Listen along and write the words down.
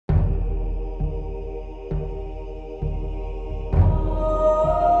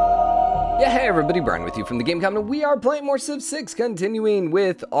Yeah, hey everybody, Brian with you from TheGameCommon. We are playing more Civ 6, continuing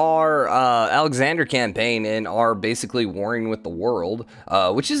with our Alexander campaign and our basically warring with the world,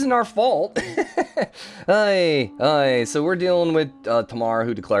 which isn't our fault. So we're dealing with Tamara,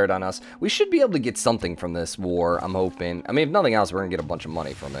 who declared on us. We should be able to get something from this war, I'm hoping. I mean, if nothing else, we're gonna get a bunch of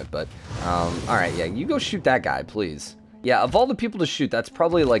money from it, but, alright, yeah, you go shoot that guy, please. Yeah, of all the people to shoot, that's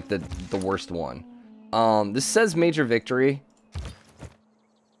probably, like, the worst one. This says major victory.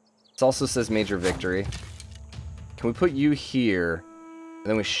 This also says major victory. Can we put you here? And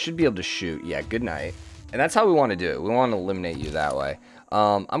then we should be able to shoot. Yeah, good night. And that's how we want to do it. We want to eliminate you that way.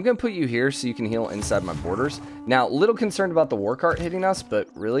 I'm going to put you here so you can heal inside my borders. Now, a little concerned about the war cart hitting us, but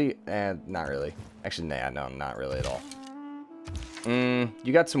really, not really. Actually, nah, no, not really at all.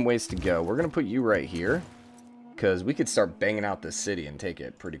 You got some ways to go. We're going to put you right here, because we could start banging out this city and take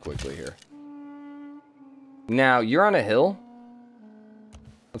it pretty quickly here. Now, you're on a hill.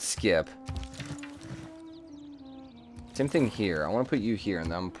 Let's skip. Same thing here. I want to put you here,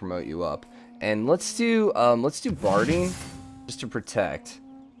 and then I'm gonna promote you up. And let's do barding, just to protect.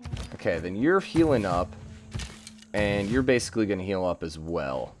 Okay, then you're healing up, and you're basically gonna heal up as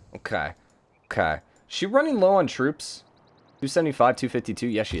well. Okay, okay. She running low on troops. 275, 252.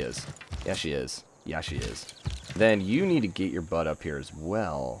 Yes, she is. Yes, she is. Yeah, she is. Then you need to get your butt up here as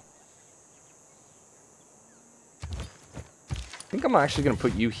well. I think I'm actually going to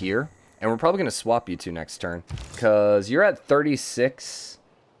put you here, and we're probably going to swap you two next turn, because you're at 36,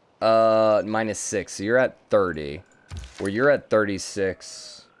 minus 6, so you're at 30, where you're at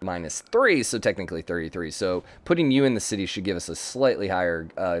 36, minus 3, so technically 33, so putting you in the city should give us a slightly higher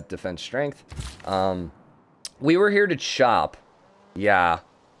defense strength. We were here to chop, yeah,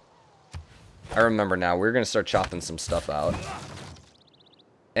 I remember now, we're going to start chopping some stuff out.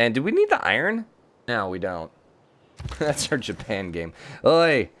 And do we need the iron? No, we don't. That's our Japan game.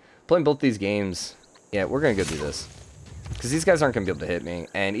 Oi! Playing both these games. Yeah, we're gonna go do this. Because these guys aren't gonna be able to hit me.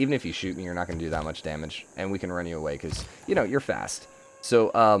 And even if you shoot me, you're not gonna do that much damage. And we can run you away because, you know, you're fast.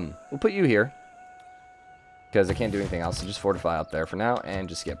 So, we'll put you here. Because I can't do anything else. So just fortify up there for now and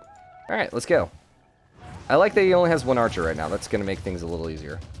just skip. Alright, let's go. I like that he only has one archer right now. That's gonna make things a little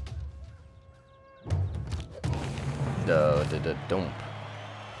easier. Don't.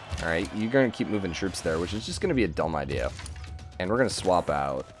 Alright, you're going to keep moving troops there, which is just going to be a dumb idea. And we're going to swap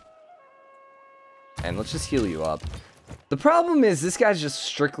out. And let's just heal you up. The problem is, this guy's just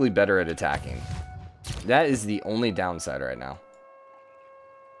strictly better at attacking. That is the only downside right now.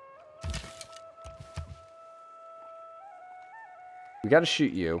 We got to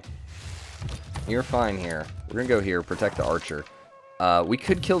shoot you. You're fine here. We're going to go here, protect the archer. We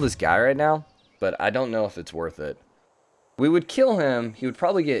could kill this guy right now, but I don't know if it's worth it. We would kill him, he would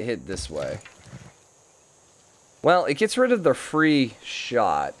probably get hit this way. Well, it gets rid of the free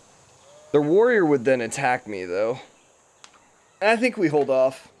shot. The warrior would then attack me, though. I think we hold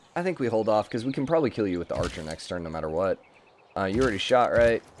off. I think we hold off, because we can probably kill you with the archer next turn, no matter what. You already shot,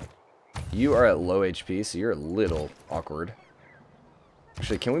 right? You are at low HP, so you're a little awkward.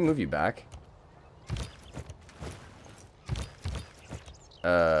 Actually, can we move you back?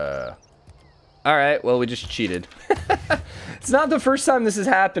 Alright, well, we just cheated. It's not the first time this has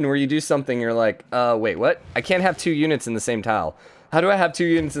happened where you do something, you're like, wait, what? I can't have 2 units in the same tile. How do I have 2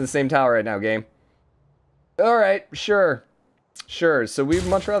 units in the same tile right now, game? Alright, sure. Sure, so we'd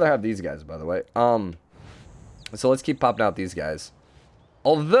much rather have these guys, by the way. So let's keep popping out these guys.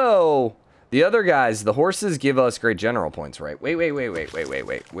 Although, the other guys, the horses give us great general points, right?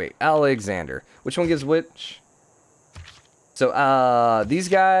 Wait. Alexander. Which one gives which? So, these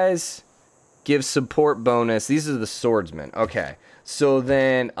guys give support bonus. These are the swordsmen. Okay. So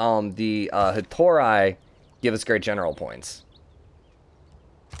then, the Hattori give us great general points.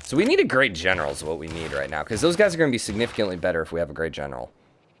 So we need a great general is what we need right now. Because those guys are going to be significantly better if we have a great general.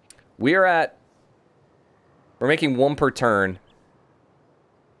 We're making 1 per turn.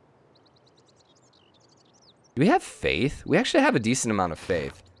 Do we have faith? We actually have a decent amount of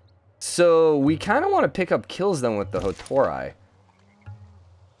faith. So we kind of want to pick up kills then with the Hattori.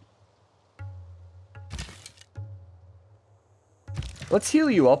 Let's heal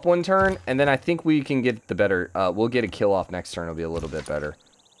you up 1 turn, and then I think we can get the better, we'll get a kill off next turn, it'll be a little bit better.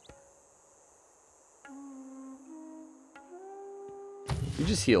 You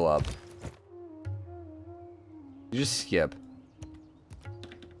just heal up. You just skip.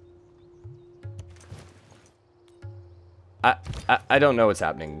 I don't know what's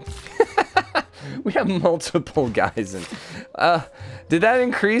happening. We have multiple guys in. Did that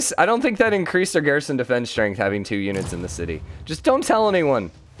increase? I don't think that increased our garrison defense strength having 2 units in the city. Just don't tell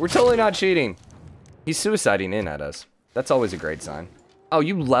anyone. We're totally not cheating. He's suiciding in at us. That's always a great sign. Oh,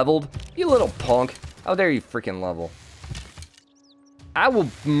 you leveled? You little punk. How dare you freaking level? I will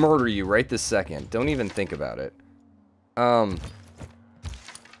murder you right this second. Don't even think about it. How's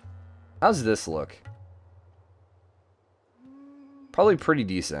this look? Probably pretty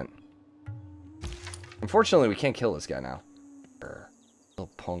decent. Unfortunately, we can't kill this guy now.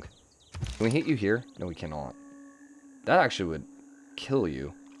 Little punk. Can we hit you here? No, we cannot. That actually would kill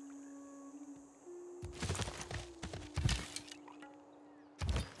you.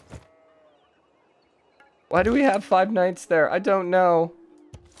 Why do we have 5 knights there? I don't know.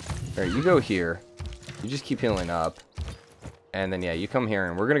 Alright, you go here. You just keep healing up. And then, yeah, you come here,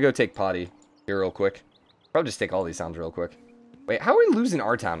 and we're gonna go take potty here real quick. Probably just take all these towns real quick. Wait, how are we losing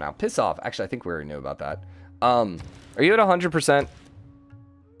our town now? Piss off. Actually, I think we already knew about that. Are you at 100%?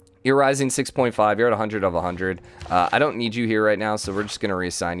 You're rising 6.5. You're at 100 of 100. I don't need you here right now, so we're just gonna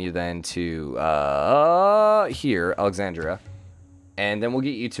reassign you then to here, Alexandria. And then we'll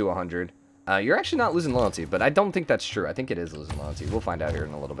get you to 100. You're actually not losing loyalty, but I don't think that's true. I think it is losing loyalty. We'll find out here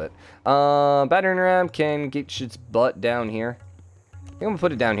in a little bit. Battering ram can get its butt down here. I think I'm gonna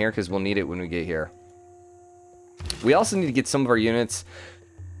put it down here because we'll need it when we get here. We also need to get some of our units.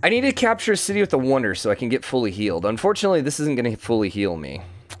 I need to capture a city with a wonder so I can get fully healed. Unfortunately, this isn't gonna fully heal me.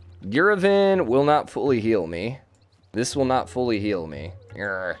 Uravan will not fully heal me. This will not fully heal me.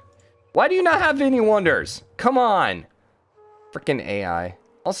 Urgh. Why do you not have any wonders? Come on. Freaking AI.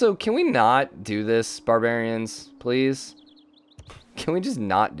 Also, can we not do this, barbarians, please? Can we just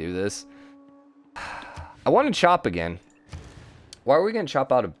not do this? I want to chop again. Why are we going to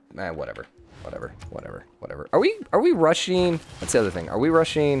chop out of... whatever. Whatever. Are we rushing... That's the other thing. Are we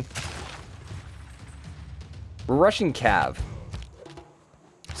rushing... We're rushing Cav.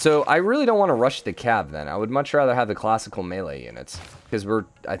 So, I really don't want to rush the Cav, then. I would much rather have the classical melee units. Because we're,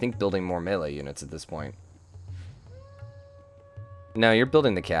 I think, building more melee units at this point. No, you're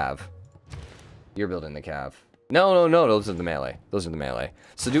building the Cav. You're building the Cav. No, those are the melee. Those are the melee.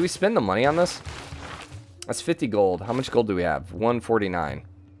 So do we spend the money on this? That's 50 gold. How much gold do we have? 149.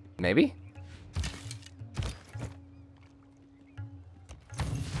 Maybe?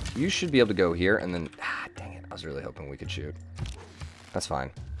 You should be able to go here and then... Ah, dang it. I was really hoping we could shoot. That's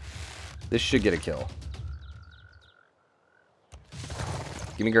fine. This should get a kill.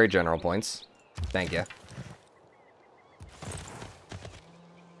 Give me great general points. Thank you.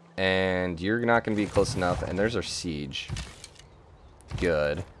 And you're not going to be close enough. And there's our siege.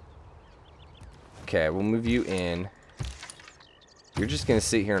 Good. Okay, we'll move you in. You're just going to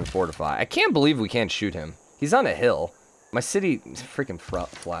sit here and fortify. I can't believe we can't shoot him. He's on a hill. My city is freaking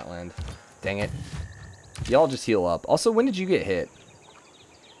flatland. Dang it. Y'all just heal up. Also, when did you get hit?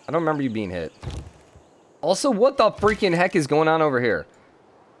 I don't remember you being hit. Also, what the freaking heck is going on over here?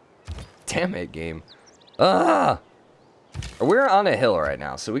 Damn it, game. Ah! We're on a hill right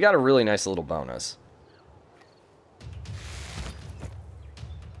now, so we got a really nice little bonus.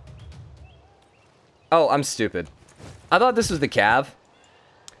 Oh, I'm stupid. I thought this was the Cav.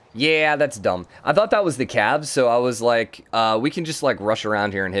 Yeah, that's dumb. I thought that was the Cav, so I was like, we can just like rush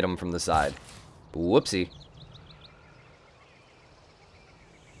around here and hit them from the side. Whoopsie.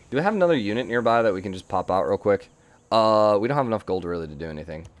 Do I have another unit nearby that we can just pop out real quick? We don't have enough gold really to do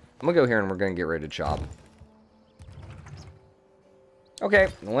anything. I'm gonna go here and we're gonna get ready to chop. Okay,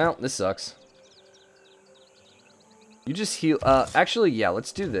 well, this sucks. You just heal. Actually, yeah,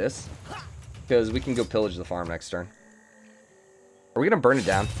 let's do this. Because we can go pillage the farm next turn. Are we going to burn it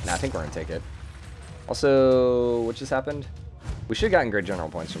down? Nah, I think we're going to take it. Also, what just happened? We should have gotten great general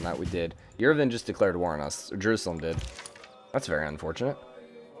points from that. We did. Yerevan just declared war on us. Or Jerusalem did. That's very unfortunate.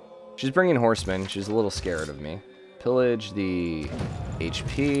 She's bringing horsemen. She's a little scared of me. Pillage the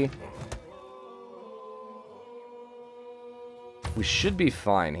HP. We should be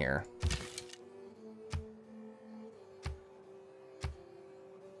fine here.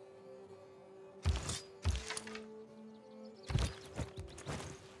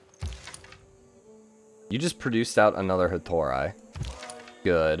 You just produced out another Hattori.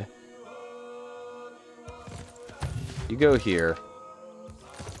 Good. You go here.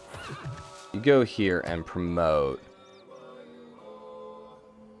 You go here and promote.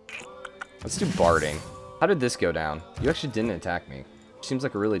 Let's do barding. How did this go down? You actually didn't attack me. Seems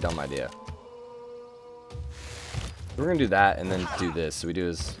like a really dumb idea. We're gonna do that and then do this, so we do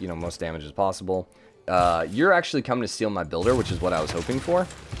as, you know, most damage as possible. You're actually coming to steal my builder, which is what I was hoping for.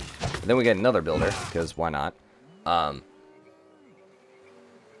 And then we get another builder, because why not? I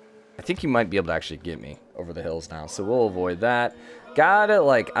think you might be able to actually get me over the hills now, so we'll avoid that. Gotta,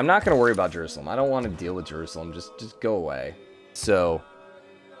 like, I'm not gonna worry about Jerusalem. I don't want to deal with Jerusalem. Just go away. So,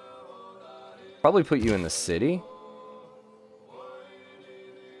 probably put you in the city.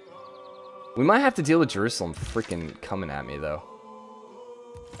 We might have to deal with Jerusalem freaking coming at me, though.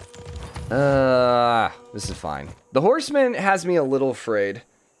 This is fine. The horseman has me a little afraid.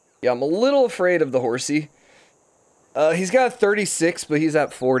 Yeah, I'm a little afraid of the horsey. He's got 36, but he's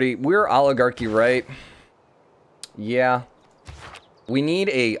at 40. We're oligarchy, right? Yeah. We need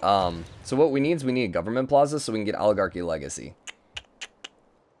a, so what we need is we need a government plaza so we can get oligarchy legacy.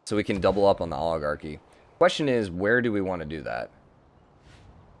 So we can double up on the oligarchy. Question is, where do we want to do that?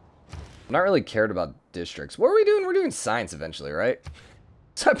 I'm not really cared about districts. What are we doing? We're doing science eventually, right?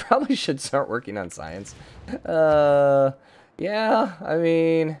 So I probably should start working on science. Yeah, I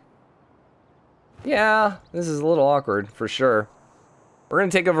mean... Yeah, this is a little awkward, for sure. We're going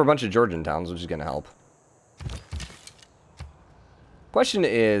to take over a bunch of Georgian towns, which is going to help. Question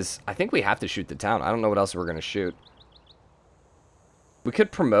is, I think we have to shoot the town. I don't know what else we're going to shoot. We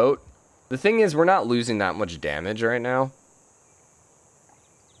could promote. The thing is, we're not losing that much damage right now.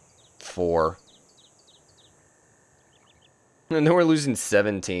 4. And then we're losing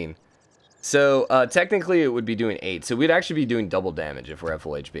 17. So, technically, it would be doing 8. So, we'd actually be doing double damage if we're at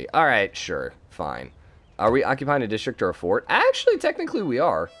full HP. Alright, sure. Fine. Are we occupying a district or a fort? Actually, technically, we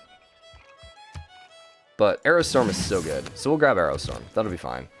are. But Aerostorm is so good. So, we'll grab Aerostorm. That'll be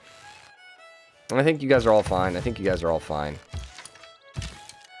fine. And I think you guys are all fine. I think you guys are all fine.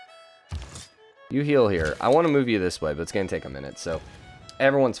 You heal here. I want to move you this way, but it's going to take a minute. So,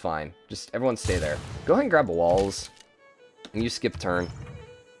 everyone's fine. Just, everyone stay there. Go ahead and grab walls. And you skip turn.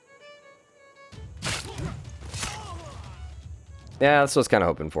 Yeah, that's what I was kind of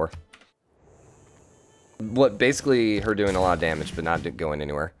hoping for. What, basically her doing a lot of damage, but not going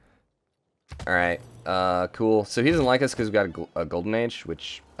anywhere. Alright, cool. So he doesn't like us because we got a golden age,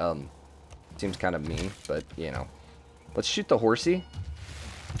 which, seems kind of mean, but, you know. Let's shoot the horsey.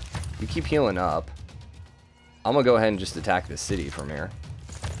 You keep healing up. I'm gonna go ahead and just attack the city from here.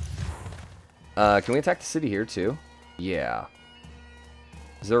 Can we attack the city here, too? Yeah.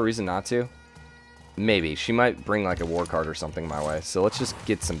 Is there a reason not to? Maybe. She might bring like a war card or something my way. So let's just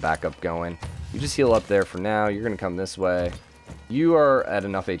get some backup going. You just heal up there for now. You're going to come this way. You are at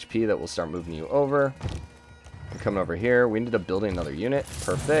enough HP that we'll start moving you over. You're coming over here. We ended up building another unit.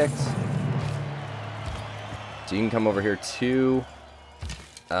 Perfect. So you can come over here too.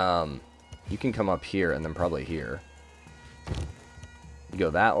 You can come up here and then probably here. You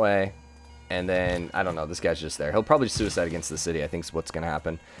go that way. And then, I don't know, this guy's just there. He'll probably suicide against the city, I think is what's going to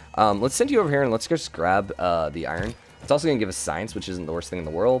happen. Let's send you over here and let's just grab the iron. It's also going to give us science, which isn't the worst thing in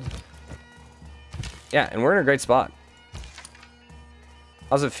the world. Yeah, and we're in a great spot.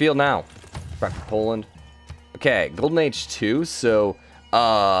 How's it feel now? Back to Poland. Okay, Golden Age 2, so...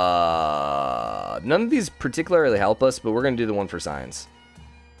 none of these particularly help us, but we're going to do the one for science.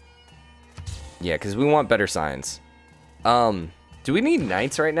 Yeah, because we want better science. Do we need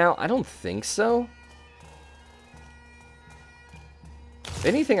knights right now? I don't think so. If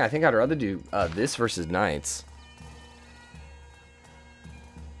anything, I think I'd rather do this versus knights.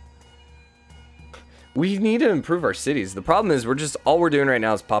 We need to improve our cities. The problem is all we're doing right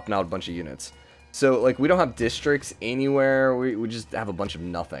now is popping out a bunch of units. So, like, we don't have districts anywhere. We just have a bunch of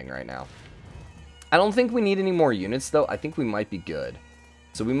nothing right now. I don't think we need any more units, though. I think we might be good.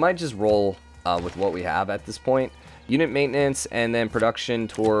 So we might just roll with what we have at this point. Unit maintenance, and then production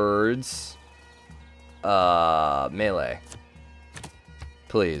towards melee.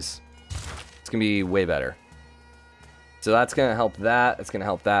 Please. It's going to be way better. So that's going to help that. That's going to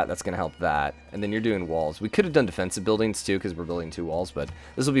help that. That's going to help that. And then you're doing walls. We could have done defensive buildings too because we're building 2 walls, but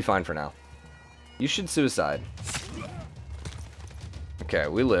this will be fine for now. You should suicide. Okay,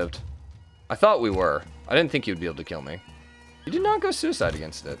 we lived. I thought we were. I didn't think you'd be able to kill me. You did not go suicide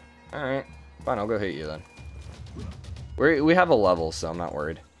against it. Alright. Fine, I'll go hit you then. We have a level, so I'm not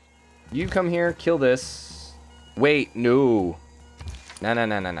worried. You come here, kill this. Wait, no.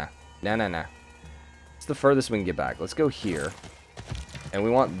 No. It's the furthest we can get back. Let's go here. And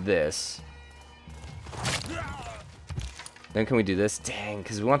we want this. Then can we do this? Dang,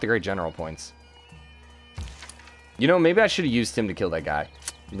 because we want the great general points. You know, maybe I should have used him to kill that guy.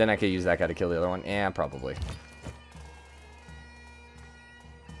 Then I could use that guy to kill the other one. Yeah, probably.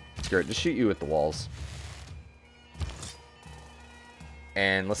 Screw it, just shoot you with the walls.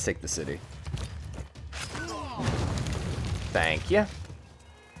 And let's take the city. Thank you.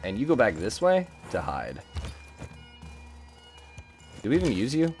 And you go back this way to hide. Did we even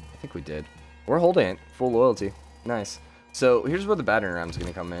use you? I think we did. We're holding it. Full loyalty. Nice. So here's where the battering ram is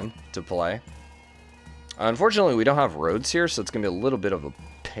going to come in to play. Unfortunately, we don't have roads here, so it's going to be a little bit of a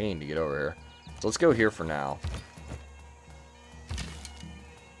pain to get over here. So let's go here for now.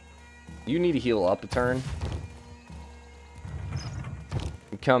 You need to heal up a turn.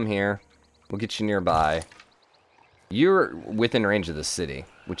 Come here. We'll get you nearby. You're within range of the city,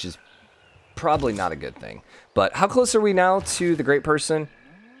 which is probably not a good thing. But how close are we now to the great person?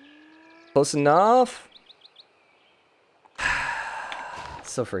 Close enough?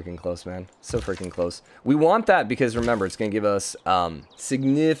 So freaking close, man. So freaking close. We want that because, remember, it's going to give us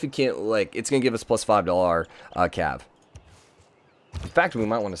significant, like, it's going to give us plus $5 cav. In fact, we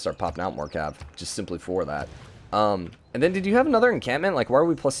might want to start popping out more cav, just simply for that. And then, did you have another encampment? Like, why are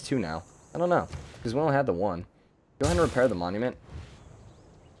we plus 2 now? I don't know, because we only had the 1. Go ahead and repair the monument.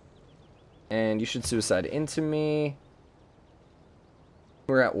 And you should suicide into me.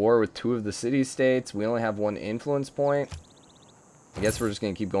 We're at war with 2 of the city-states. We only have 1 influence point. I guess we're just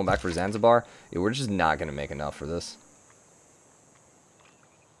going to keep going back for Zanzibar. Yeah, we're just not going to make enough for this.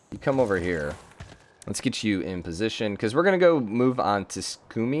 You come over here. Let's get you in position, because we're going to go move on to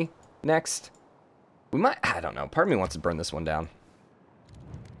Skumi next. We might, I don't know. Part of me wants to burn this one down.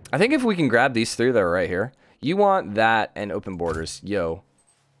 I think if we can grab these 3 that are right here. You want that and open borders. Yo.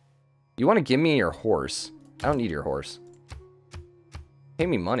 You want to give me your horse. I don't need your horse. Pay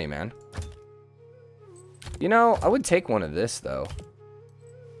me money, man. You know, I would take one of this, though.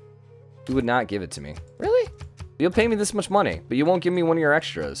 You would not give it to me. Really? You'll pay me this much money, but you won't give me one of your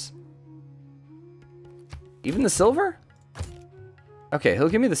extras. Even the silver? Okay, he'll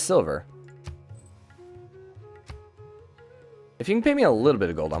give me the silver. If you can pay me a little bit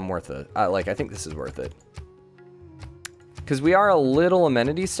of gold, I'm worth it. I think this is worth it. Because we are a little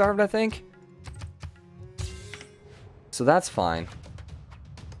amenity starved, I think. So that's fine.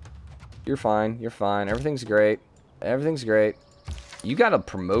 You're fine. You're fine. Everything's great. Everything's great. You got a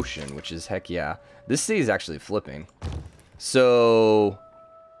promotion, which is heck yeah. This city is actually flipping. So...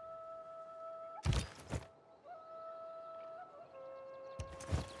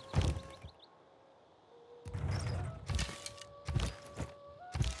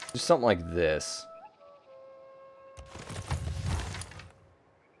 just something like this.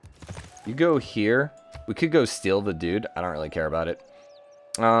 You go here. We could go steal the dude. I don't really care about it.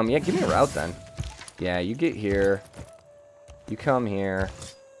 Yeah, give me a route then. Yeah, you get here. You come here.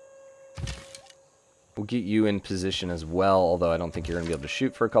 We'll get you in position as well, although I don't think you're going to be able to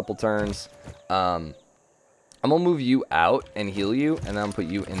shoot for a couple turns. I'm going to move you out and heal you, and then I'm going to put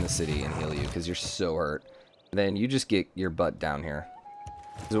you in the city and heal you, because you're so hurt. Then you just get your butt down here.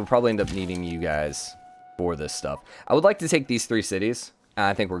 Because we'll probably end up needing you guys for this stuff. I would like to take these 3 cities, and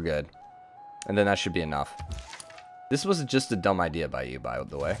I think we're good. And then that should be enough. This was just a dumb idea by you, by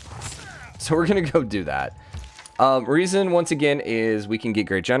the way. So we're going to go do that. Reason, once again, is we can get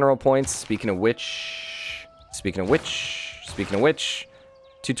great general points. Speaking of which,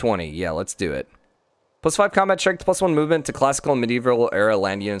 220. Yeah, let's do it. Plus 5 combat strength, plus 1 movement to classical and medieval era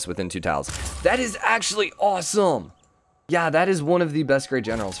land units within 2 tiles. That is actually awesome. Yeah, that is one of the best great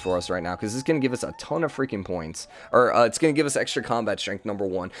generals for us right now, because it's going to give us a ton of freaking points. Or it's going to give us extra combat strength, number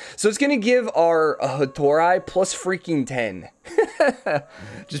 1. So it's going to give our Hattori plus freaking 10.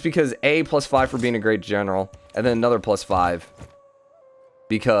 Just because A, plus 5 for being a great general, and then another plus 5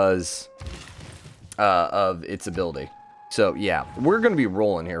 because of its ability. So yeah, we're going to be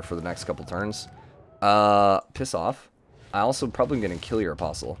rolling here for the next couple turns. Piss off. I also probably going to kill your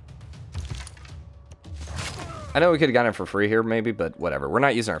apostle. I know we could have gotten it for free here, maybe, but whatever. We're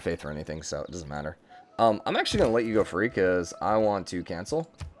not using our faith or anything, so it doesn't matter. I'm actually going to let you go free, because I want to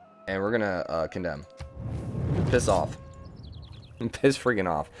cancel. And we're going to condemn. Piss off. Piss freaking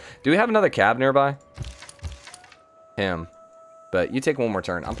off. Do we have another cab nearby? Him. But you take one more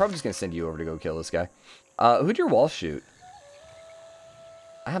turn. I'm probably just going to send you over to go kill this guy. Who'd your wall shoot?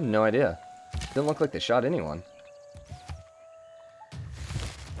 I have no idea. Didn't look like they shot anyone.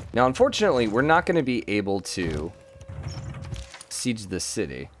 Now, unfortunately, we're not going to be able to siege the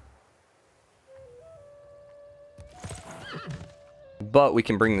city. But we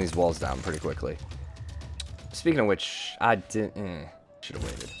can bring these walls down pretty quickly. Speaking of which, I didn't... should have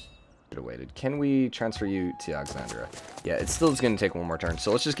waited. Should have waited. Can we transfer you to Alexandria? Yeah, it still is going to take one more turn.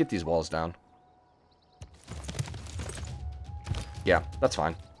 So let's just get these walls down. Yeah, that's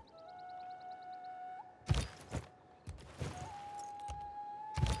fine.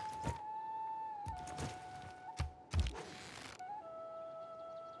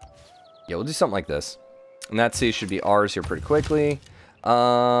 Yeah, we'll do something like this. And that city should be ours here pretty quickly.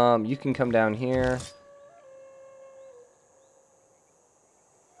 You can come down here.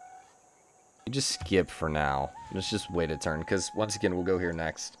 You just skip for now. Let's just wait a turn, because once again, we'll go here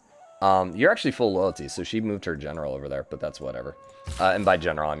next. You're actually full loyalty, so she moved her general over there, but that's whatever. And by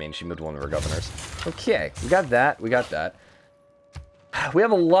general, I mean she moved one of her governors. Okay, we got that. We got that. We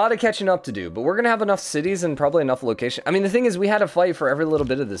have a lot of catching up to do, but we're going to have enough cities and probably enough location. I mean, the thing is, we had to fight for every little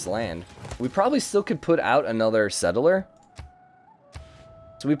bit of this land. We probably still could put out another settler.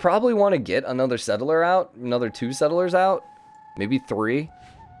 So we probably want to get another settler out, another 2 settlers out, maybe 3.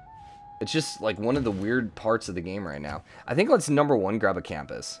 It's just like one of the weird parts of the game right now. I think let's #1 grab a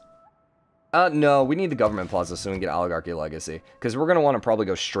campus. No, we need the government plaza so we can get oligarchy legacy, because we're going to want to probably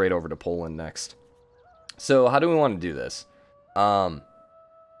go straight over to Poland next. So how do we want to do this?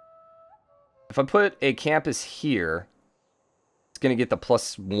 If I put a campus here, it's going to get the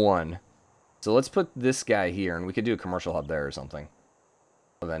 +1. So let's put this guy here, and we could do a commercial hub there or something.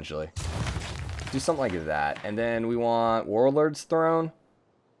 Eventually. Do something like that. And then we want Warlord's Throne.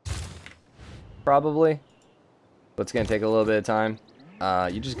 Probably. But it's going to take a little bit of time.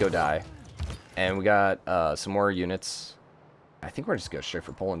 You just go die. And we got some more units. I think we're just going to go straight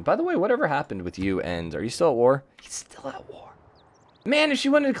for Poland. By the way, whatever happened with you and... Are you still at war? He's still at war. Man, if she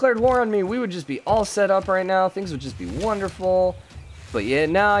wouldn't have declared war on me, we would just be all set up right now. Things would just be wonderful. But yeah,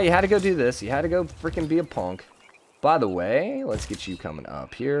 nah, you had to go do this. You had to go freaking be a punk. By the way, let's get you coming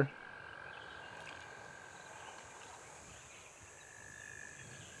up here.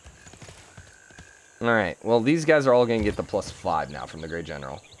 Alright, well, these guys are all going to get the +5 now from the Great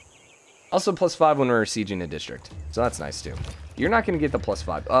General. Also +5 when we're sieging a district. So that's nice, too. You're not going to get the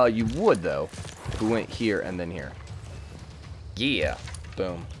 +5. You would, though, if we went here and then here. Yeah.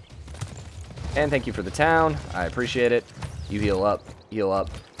 Boom. And thank you for the town. I appreciate it. You heal up, heal up,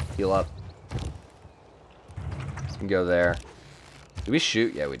 heal up. You can go there. Did we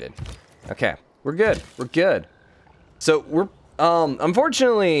shoot? Yeah, we did. Okay. We're good. We're good. So, we're...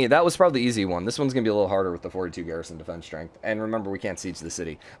 unfortunately, that was probably the easy one. This one's going to be a little harder with the 42 garrison defense strength. And remember, we can't siege the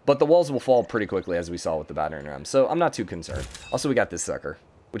city. But the walls will fall pretty quickly, as we saw with the battering ram. So, I'm not too concerned. Also, we got this sucker,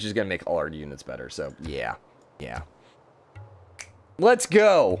 which is going to make all our units better. So, yeah. Yeah. Let's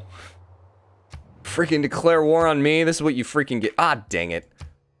go! Freaking declare war on me. This is what you freaking get. Ah, dang it.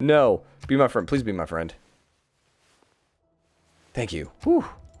 No. Be my friend. Please be my friend. Thank you. Whew.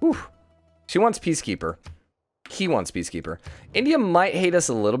 Whew. She wants Peacekeeper. He wants Peacekeeper. India might hate us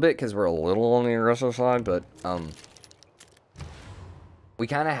a little bit because we're a little on the aggressive side, but, we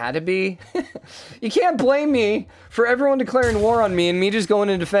kind of had to be. You can't blame me for everyone declaring war on me and me just going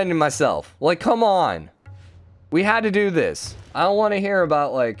and defending myself. Like, come on. We had to do this. I don't want to hear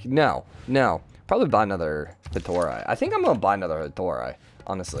about, like, no. Probably buy another Hittori. I think I'm going to buy another Hittori,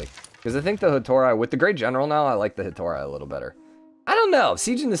 honestly. Because I think the Hittori, with the Great General now, I like the Hittori a little better. I don't know.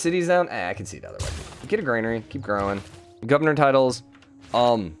 Sieging the cities down? I can see it the other way. Get a granary. Keep growing. Governor titles.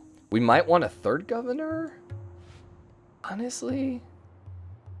 We might want a 3rd governor? Honestly?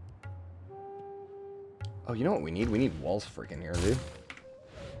 Oh, you know what we need? We need walls freaking here, dude.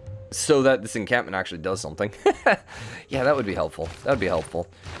 So that this encampment actually does something. Yeah, that would be helpful. That would be helpful.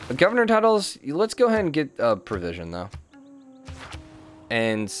 The governor titles, let's go ahead and get provision, though.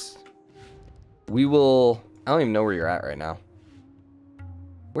 And we will... I don't even know where you're at right now.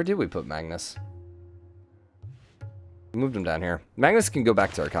 Where did we put Magnus? We moved him down here. Magnus can go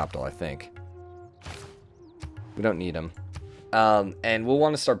back to our capital, I think. We don't need him. And we'll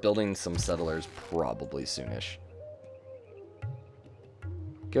want to start building some settlers probably soonish.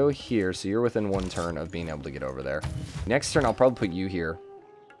 Go here, so you're within 1 turn of being able to get over there. Next turn, I'll probably put you here.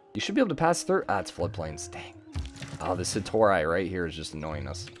 You should be able to pass through. Ah, it's floodplains. Dang. Oh, this Hittori right here is just annoying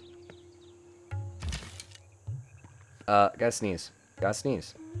us. Gotta sneeze. Gotta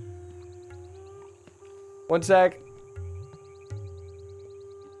sneeze. 1 sec.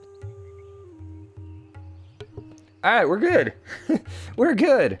 Alright, we're good. We're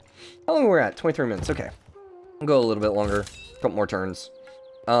good. How long are we at? 23 minutes. Okay. I'll go a little bit longer. A couple more turns.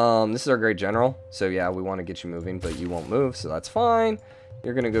 This is our Great General. So, yeah, we want to get you moving, but you won't move, so that's fine.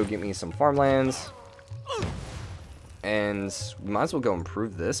 You're going to go get me some farmlands. And we might as well go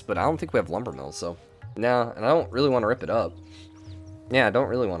improve this, but I don't think we have lumber mills, so... No, and I don't really want to rip it up. Yeah, I don't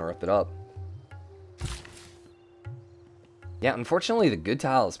really want to rip it up. Yeah, unfortunately, the good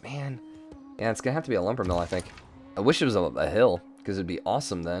tiles, man. Yeah, it's going to have to be a lumber mill, I think. I wish it was a hill, because it'd be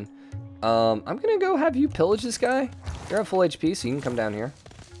awesome then. I'm going to go have you pillage this guy. You're at full HP, so you can come down here.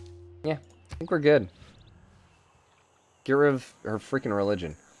 Yeah, I think we're good. Get rid of her freaking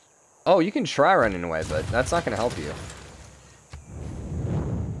religion. Oh, you can try running away, but that's not going to help you.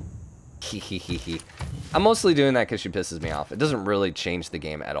 I'm mostly doing that because she pisses me off. It doesn't really change the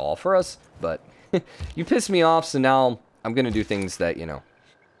game at all for us, but you piss me off, so now I'm going to do things that, you know,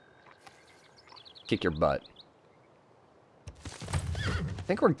 kick your butt. I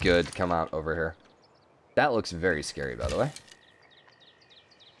think we're good to come out over here. That looks very scary, by the way.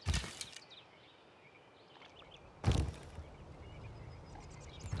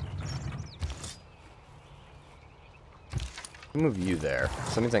 Move you there.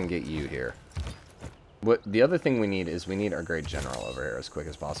 So that means I can get you here. What the other thing we need is we need our great general over here as quick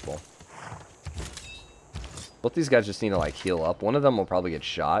as possible. Both these guys just need to like heal up. One of them will probably get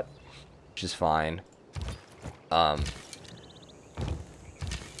shot, which is fine. Are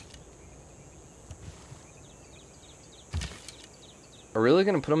we really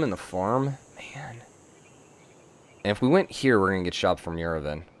gonna put them in the farm? Man. And if we went here, we're gonna get shot from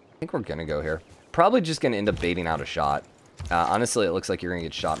Yerevan. I think we're gonna go here. Probably just gonna end up baiting out a shot. Honestly, it looks like you're gonna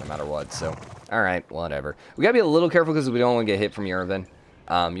get shot no matter what, so... Alright, whatever. We gotta be a little careful because we don't want to get hit from Yerevan.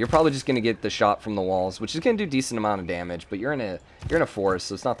 You're probably just gonna get the shot from the walls, which is gonna do a decent amount of damage, but you're in a forest,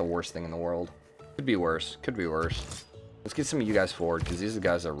 so it's not the worst thing in the world. Could be worse. Could be worse. Let's get some of you guys forward, because these are the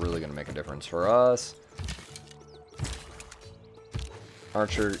guys that are really gonna make a difference for us.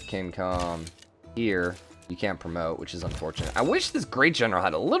 Archer can come here. You can't promote, which is unfortunate. I wish this Great General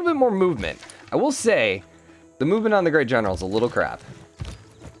had a little bit more movement. I will say... The movement on the Great General is a little crap.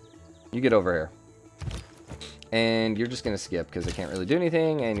 You get over here. And you're just going to skip because I can't really do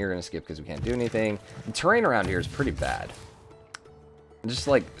anything. And you're going to skip because we can't do anything. The terrain around here is pretty bad. Just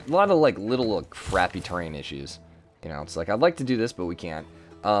like a lot of like little crappy terrain issues. You know, it's like I'd like to do this, but we can't.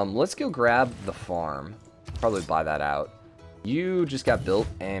 Let's go grab the farm. Probably buy that out. You just got built.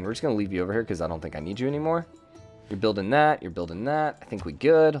 And we're just going to leave you over here because I don't think I need you anymore. You're building that. You're building that. I think we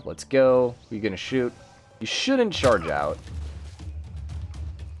good. Let's go. Who are you going to shoot? You shouldn't charge out.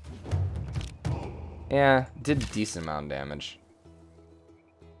 Yeah, did a decent amount of damage.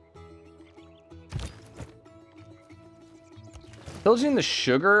 Pillaging the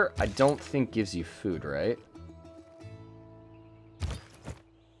sugar, I don't think gives you food, right?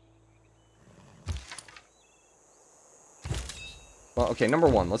 Well, okay, number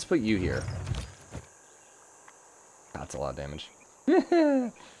one, let's put you here. That's a lot of damage.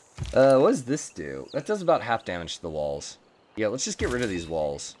 What does this do? That does about half damage to the walls. Yeah, let's just get rid of these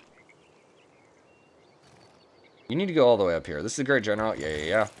walls. You need to go all the way up here. This is a Great General.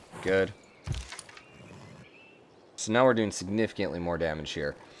 Yeah. Good. So now we're doing significantly more damage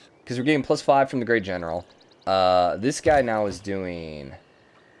here. Because we're getting +5 from the Great General. This guy now is doing...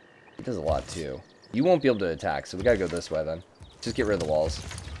 He does a lot too. You won't be able to attack, so we gotta go this way then. Just get rid of the walls.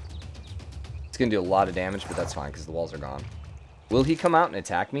 It's gonna do a lot of damage, but that's fine because the walls are gone. Will he come out and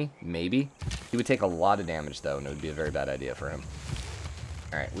attack me? Maybe. He would take a lot of damage, though, and it would be a very bad idea for him.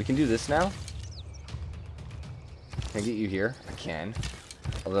 Alright, we can do this now. Can I get you here? I can.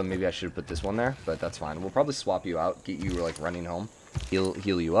 Although, maybe I should have put this one there, but that's fine. We'll probably swap you out, get you, like, running home.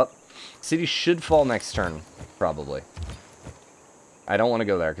 Heal you up. City should fall next turn, probably. I don't want to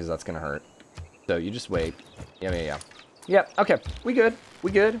go there, because that's going to hurt. So, you just wait. Yeah. Yep, okay. We good.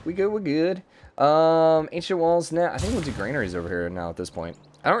 We good. Ancient walls. Nah, I think we'll do granaries over here now at this point.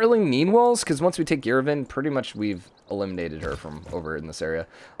 I don't really need walls, because once we take Yerevan, pretty much we've eliminated her from over in this area.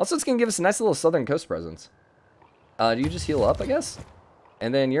 Also, it's going to give us a nice little southern coast presence. Do you just heal up, I guess?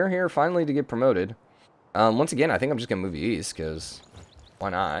 And then you're here finally to get promoted. Once again, I think I'm just going to move you east, because why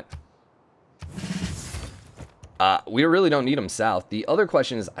not? We really don't need them south. The other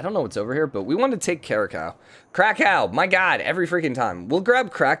question is, I don't know what's over here, but we want to take Krakow. Krakow! My god, every freaking time. We'll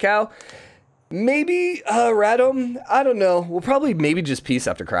grab Krakow. Maybe, Radom? I don't know. We'll probably maybe just peace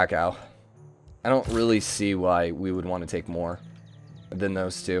after Krakow. I don't really see why we would want to take more than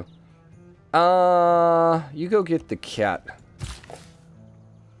those two. You go get the cat.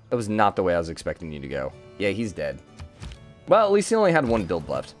 That was not the way I was expecting you to go. Yeah, he's dead. Well, at least he only had one build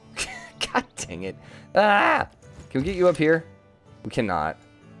left. God dang it. Ah! Can we get you up here? We cannot.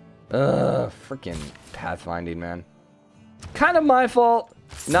 Freaking pathfinding, man. Kind of my fault.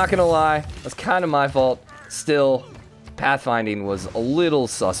 Not gonna lie. That's kind of my fault. Still, pathfinding was a little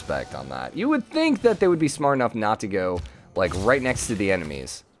suspect on that. You would think that they would be smart enough not to go, like, right next to the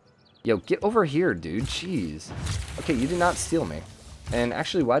enemies. Yo, get over here, dude. Jeez. Okay, you did not steal me. And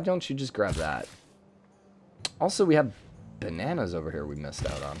actually, why don't you just grab that? Also, we have bananas over here we missed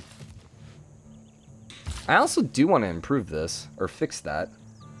out on. I also do want to improve this, or fix that.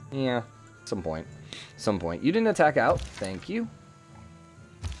 Yeah, some point. You didn't attack out. Thank you.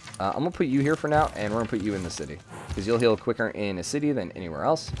 I'm going to put you here for now, and we're going to put you in the city. Because you'll heal quicker in a city than anywhere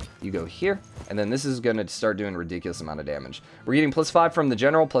else. You go here, and then this is going to start doing a ridiculous amount of damage. We're getting +5 from the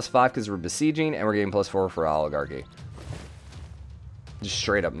general, +5 because we're besieging, and we're getting +4 for oligarchy. Just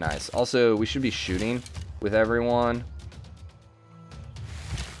straight up nice. Also, we should be shooting with everyone.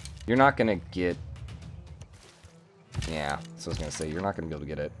 You're not going to get... Yeah, so I was going to say, you're not going to be able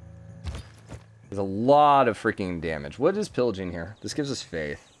to get it. There's a lot of freaking damage. What is pillaging here? This gives us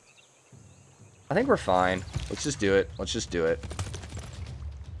faith. I think we're fine. Let's just do it.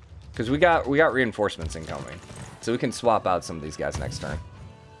 Because we got reinforcements incoming. So we can swap out some of these guys next turn.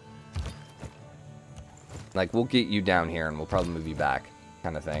 Like, we'll get you down here, and we'll probably move you back,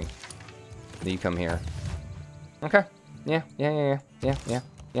 kind of thing. Then you come here. Okay. Yeah.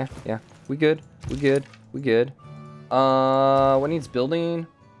 We good. What needs building?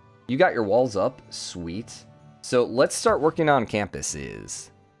 You got your walls up. Sweet. So, let's start working on campuses.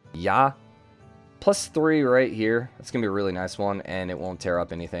 Yeah. +3 right here. That's going to be a really nice one, and it won't tear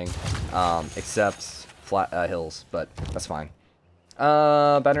up anything. Except flat hills, but that's fine.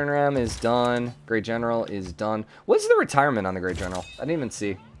 Battering ram is done. Great General is done. What's the retirement on the Great General? I didn't even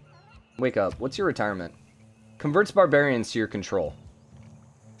see. Wake up. What's your retirement? Converts barbarians to your control.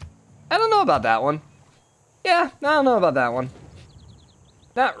 I don't know about that one. Yeah, I don't know about that one.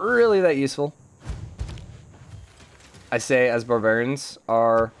 Not really that useful. I say as barbarians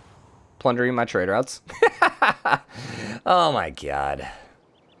are plundering my trade routes. Oh my god.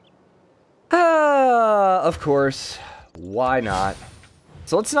 Of course. Why not?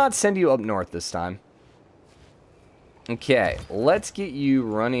 So let's not send you up north this time. Okay, let's get you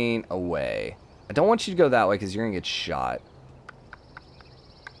running away. I don't want you to go that way because you're going to get shot.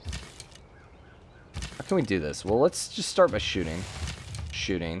 How can we do this? Well, let's just start by shooting.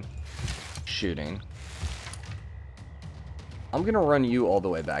 Shooting. I'm going to run you all the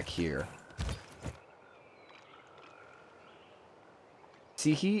way back here.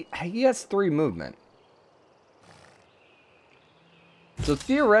 See, he has 3 movement. So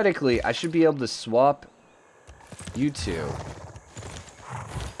theoretically, I should be able to swap you two.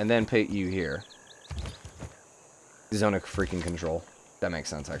 And then put you here. Zone of freaking control. That makes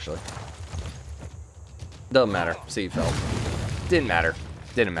sense, actually. Doesn't matter. See, you fell. Didn't matter.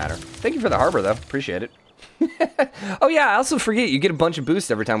 Didn't matter. Thank you for the harbor, though. Appreciate it. Oh, yeah, I also forget you get a bunch of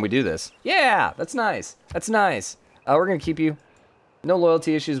boosts every time we do this. Yeah, that's nice. That's nice. We're going to keep you. No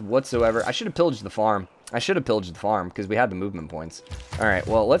loyalty issues whatsoever. I should have pillaged the farm. Because we had the movement points. All right,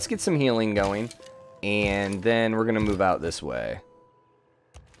 well, let's get some healing going. And then we're going to move out this way.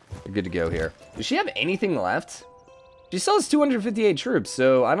 We're good to go here. Does she have anything left? She still has 258 troops,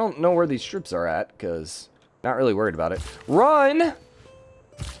 so I don't know where these troops are at, because not really worried about it. Run!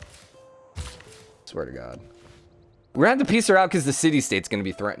 Swear to God. We're going to have to piece her out because the city-state's going to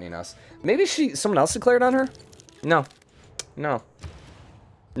be threatening us. Maybe someone else declared on her? No. No.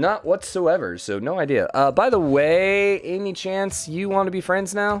 Not whatsoever, so no idea. By the way, any chance you want to be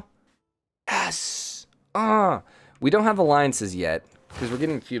friends now? Yes! We don't have alliances yet, because we're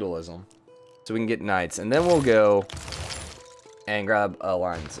getting feudalism. So we can get knights, and then we'll go and grab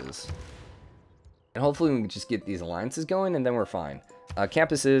alliances. And hopefully we can just get these alliances going, and then we're fine.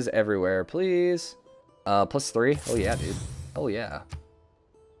 Campuses everywhere, please. +3. Oh yeah, dude. Oh yeah.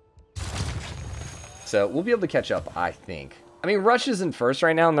 So we'll be able to catch up, I think. I mean, Russia's in first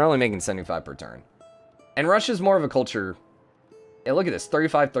right now, and they're only making 75 per turn. And Russia's more of a culture. Yeah, look at this.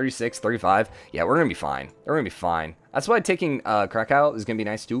 35, 36, 35. Yeah, we're going to be fine. We're going to be fine. That's why taking Krakow is going to be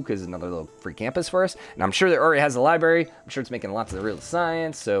nice, too, because another little free campus for us. And I'm sure that already has a library. I'm sure it's making lots of real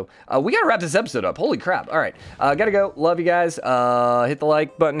science. So we got to wrap this episode up. Holy crap. All right. Got to go. Love you guys. Hit the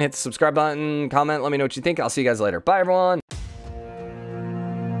like button. Hit the subscribe button. Comment. Let me know what you think. I'll see you guys later. Bye, everyone.